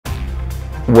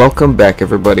Welcome back,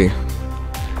 everybody.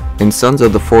 In Sons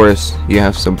of the Forest, you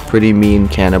have some pretty mean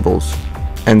cannibals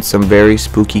and some very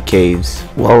spooky caves.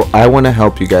 Well, I want to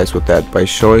help you guys with that by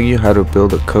showing you how to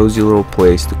build a cozy little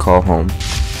place to call home.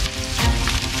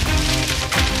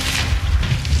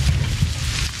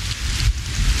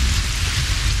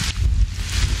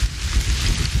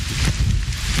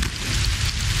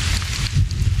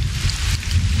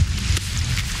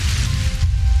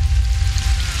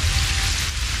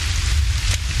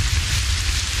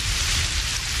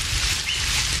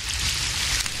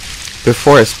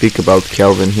 Before I speak about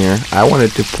Kelvin here, I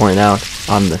wanted to point out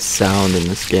on the sound in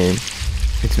this game.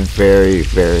 It's very,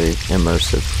 very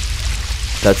immersive.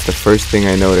 That's the first thing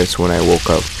I noticed when I woke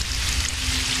up.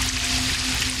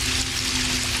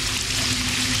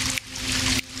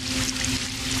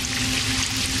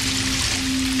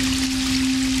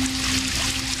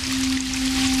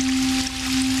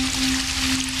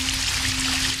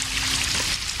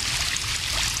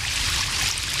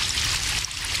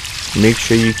 Make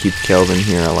sure you keep Kelvin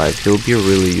here alive. He'll be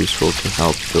really useful to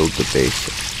help build the base,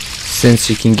 since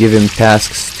you can give him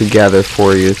tasks to gather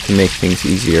for you to make things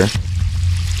easier.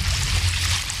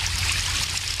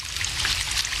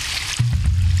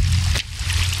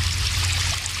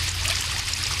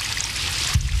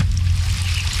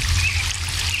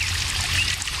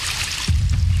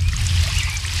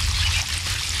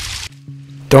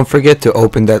 Don't forget to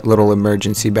open that little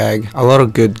emergency bag. A lot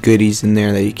of good goodies in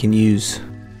there that you can use.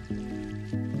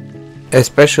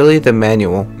 Especially the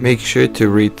manual. Make sure to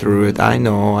read through it. I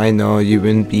know you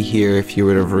wouldn't be here if you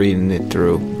would have reading it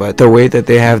through, but the way that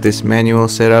they have this manual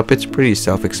set up, it's pretty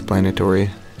self-explanatory,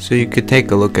 so you could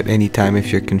take a look at any time if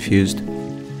you're confused.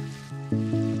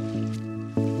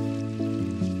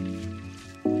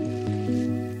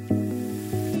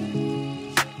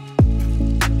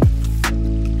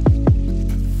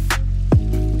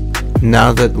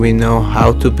 Now that we know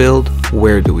how to build,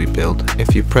 where do we build?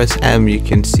 If you press M, you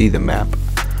can see the map.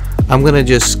 I'm gonna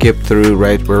just skip through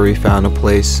right where we found a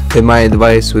place. And my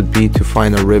advice would be to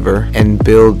find a river and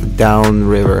build down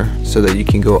river so that you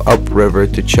can go up river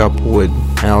to chop wood.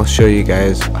 And I'll show you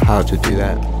guys how to do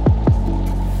that.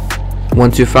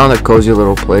 Once you found a cozy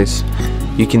little place,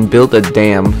 you can build a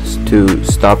dam to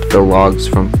stop the logs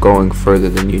from going further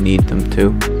than you need them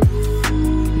to.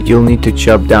 You'll need to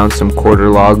chop down some quarter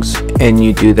logs, and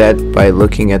you do that by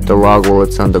looking at the log while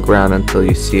it's on the ground until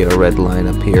you see a red line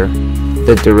appear.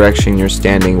 The direction you're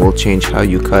standing will change how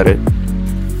you cut it.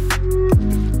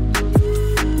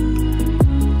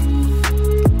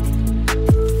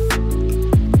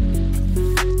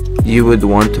 You would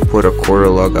want to put a quarter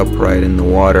log upright in the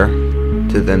water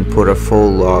to then put a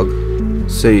full log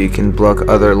so you can block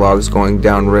other logs going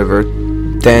down river.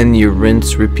 Then you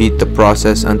repeat the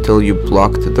process until you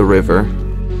blocked the river.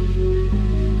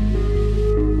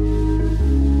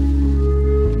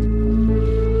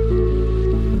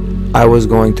 I was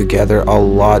going to gather a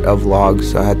lot of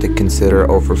logs, so I had to consider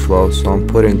overflow, so I'm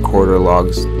putting quarter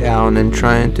logs down and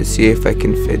trying to see if I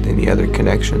can fit any other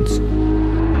connections.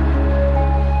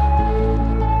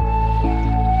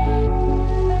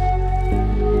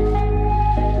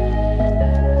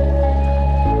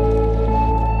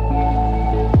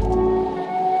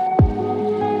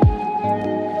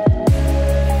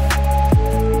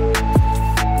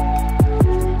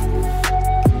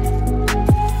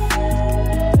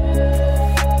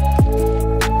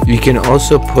 You can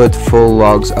also put full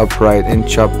logs upright and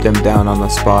chop them down on the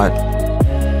spot.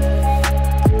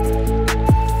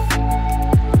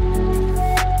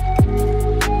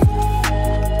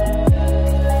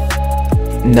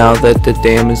 Now that the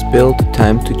dam is built,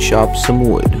 time to chop some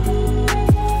wood.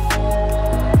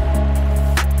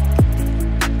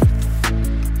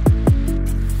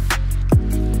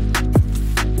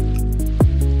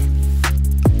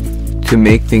 To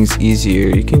make things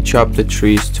easier, you can chop the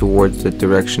trees towards the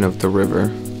direction of the river.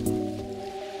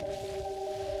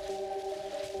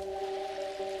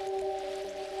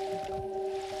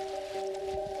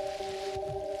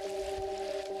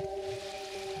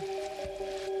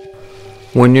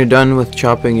 When you're done with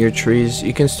chopping your trees,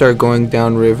 you can start going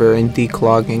down river and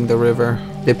declogging the river.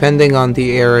 Depending on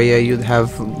the area, you'd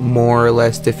have more or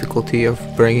less difficulty of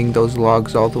bringing those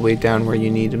logs all the way down where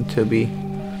you need them to be.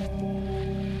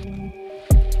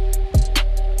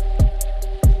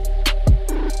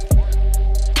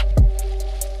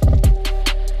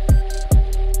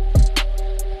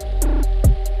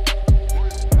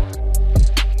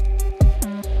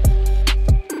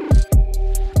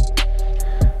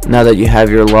 Now that you have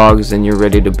your logs and you're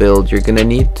ready to build, you're gonna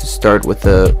need to start with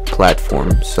a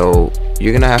platform. So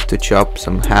you're gonna have to chop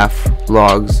some half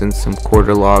logs and some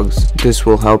quarter logs. This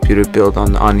will help you to build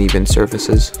on uneven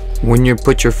surfaces. When you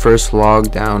put your first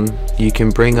log down, you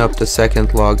can bring up the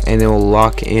second log and it will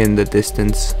lock in the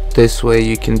distance. This way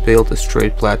you can build a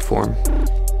straight platform.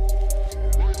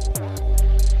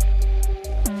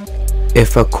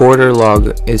 If a quarter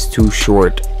log is too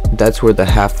short, that's where the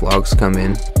half logs come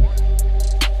in.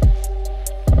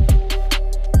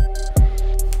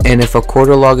 And if a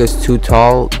quarter log is too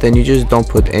tall, then you just don't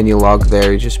put any log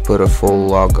there, you just put a full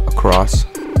log across.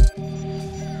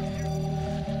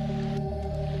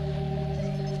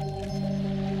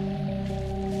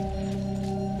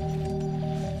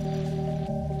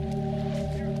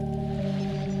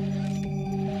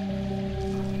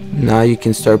 Now you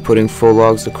can start putting full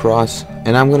logs across,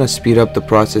 and I'm gonna speed up the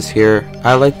process here.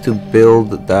 I like to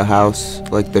build the house,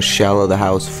 like the shell of the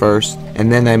house first,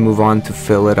 and then I move on to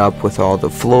fill it up with all the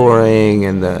flooring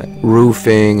and the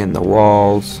roofing and the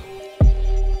walls.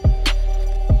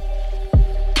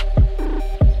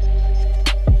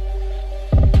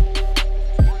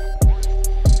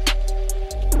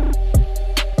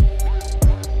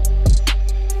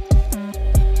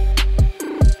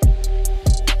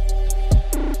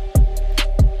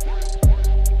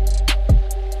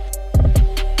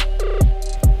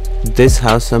 This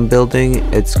house I'm building,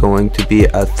 it's going to be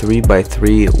a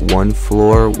 3x3 one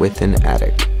floor with an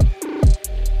attic.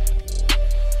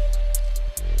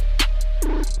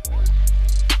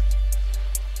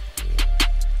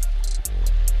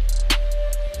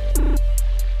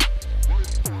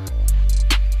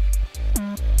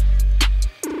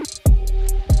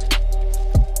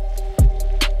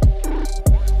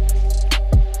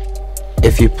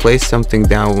 If you place something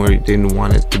down where you didn't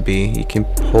want it to be, you can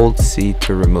hold C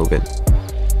to remove it.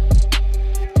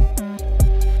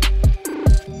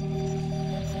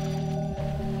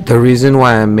 The reason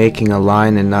why I'm making a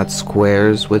line and not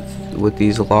squares with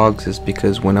these logs is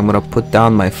because when I'm gonna put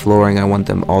down my flooring, I want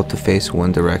them all to face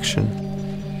one direction.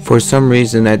 For some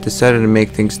reason, I decided to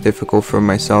make things difficult for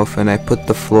myself and I put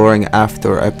the flooring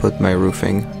after I put my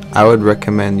roofing. I would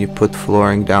recommend you put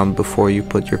flooring down before you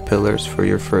put your pillars for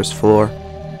your first floor.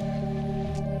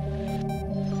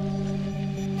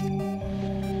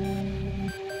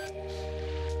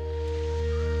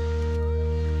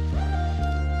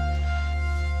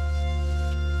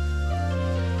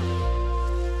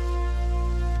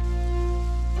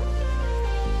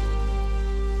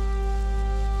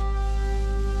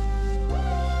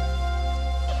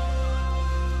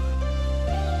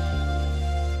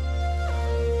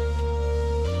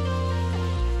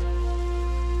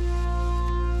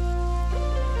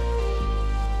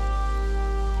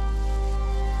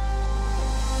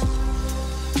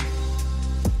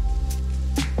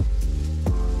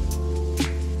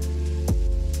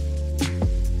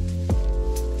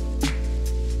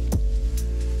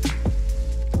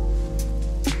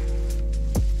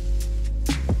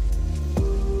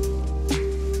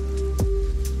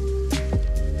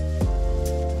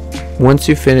 Once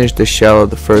you finish the shell of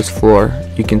the first floor,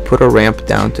 you can put a ramp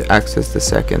down to access the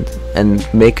second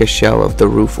and make a shell of the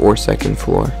roof or second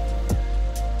floor.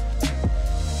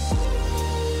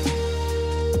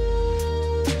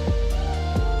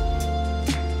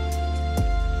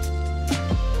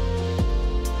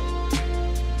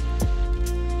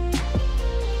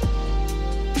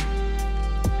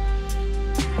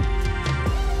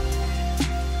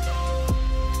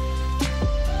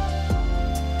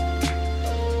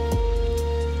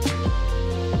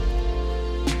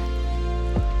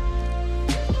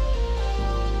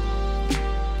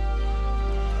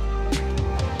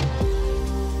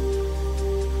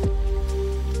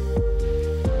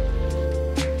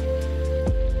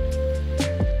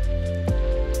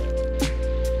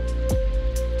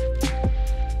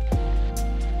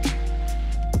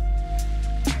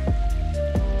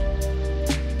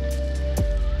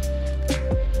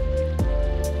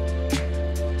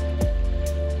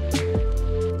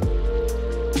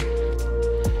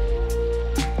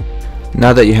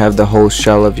 Now that you have the whole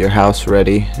shell of your house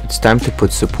ready, it's time to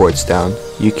put supports down.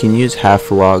 You can use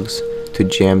half logs to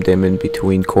jam them in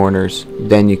between corners.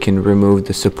 Then you can remove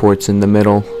the supports in the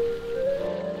middle.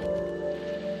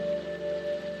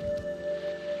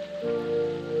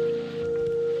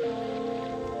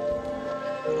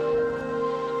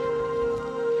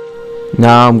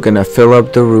 Now I'm gonna fill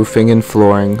up the roofing and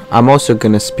flooring. I'm also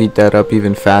gonna speed that up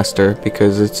even faster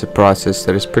because it's a process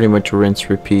that is pretty much rinse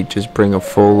repeat. Just bring a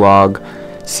full log,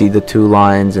 see the two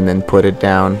lines, and then put it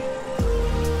down.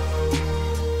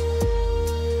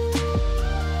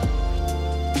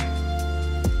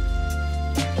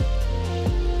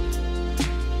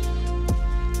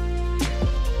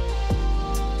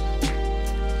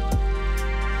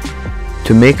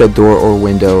 To make a door or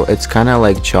window, it's kind of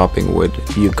like chopping wood.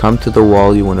 You come to the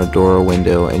wall you want a door or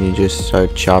window and you just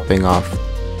start chopping off.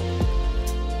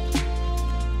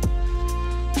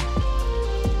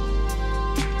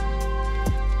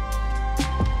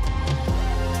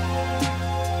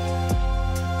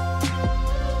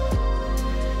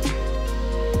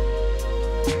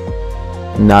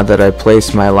 Now that I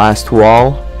placed my last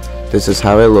wall, this is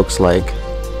how it looks like.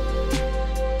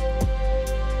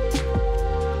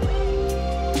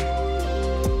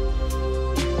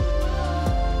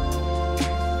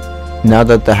 Now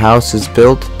that the house is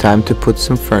built, time to put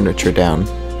some furniture down.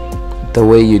 The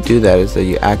way you do that is that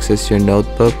you access your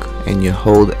notebook and you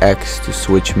hold X to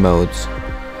switch modes.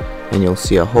 And you'll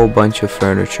see a whole bunch of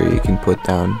furniture you can put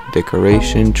down.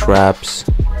 Decoration, traps,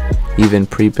 even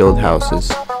pre-built houses.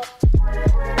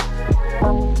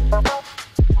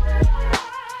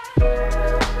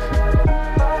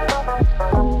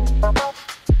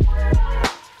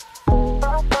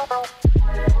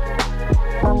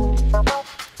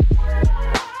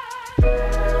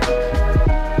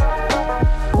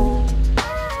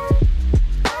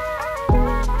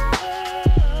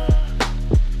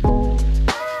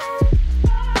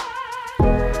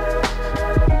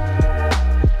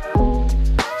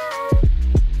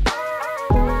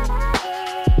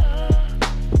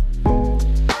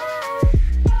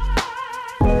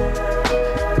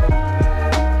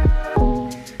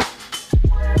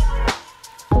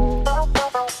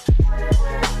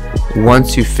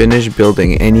 Once you finish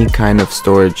building any kind of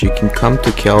storage, you can come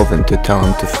to Kelvin to tell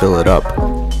him to fill it up.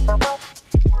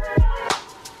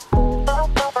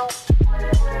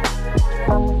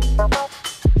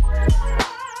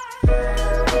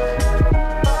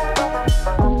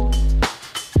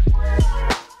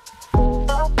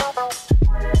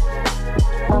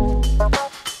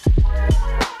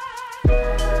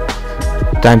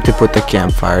 Time to put the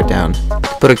campfire down.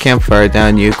 To put a campfire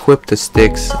down, you equip the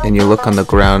sticks and you look on the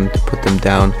ground to put them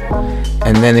down.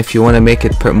 And then if you want to make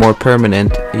it more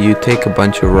permanent, you take a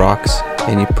bunch of rocks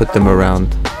and you put them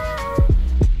around.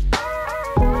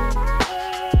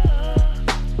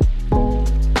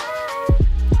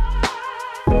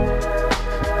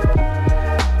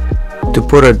 To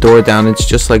put a door down, it's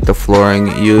just like the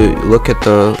flooring. You look at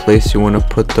the place you want to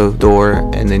put the door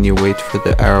and then you wait for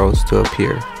the arrows to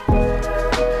appear.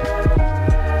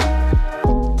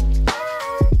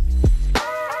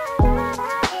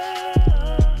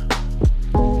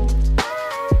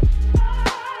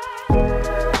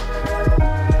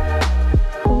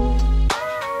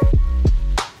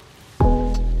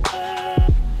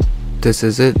 This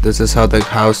is it. This is how the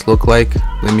house looked like.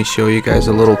 Let me show you guys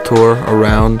a little tour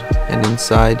around and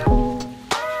inside.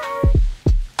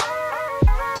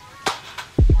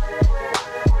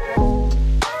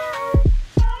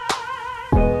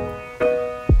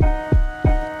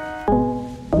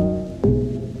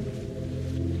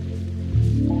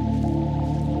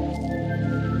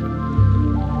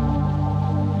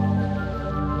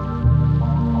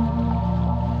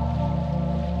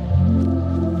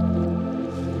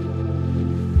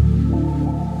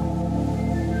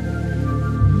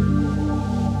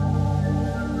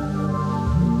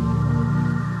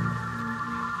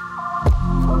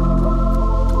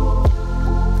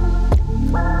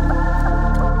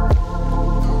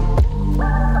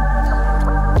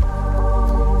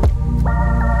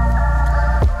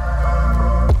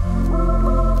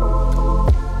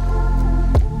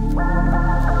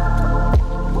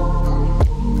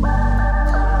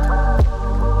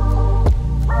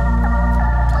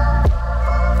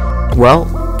 Well,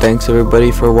 thanks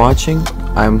everybody for watching.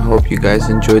 I hope you guys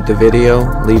enjoyed the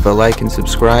video. Leave a like and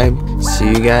subscribe. See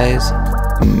you guys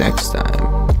next time.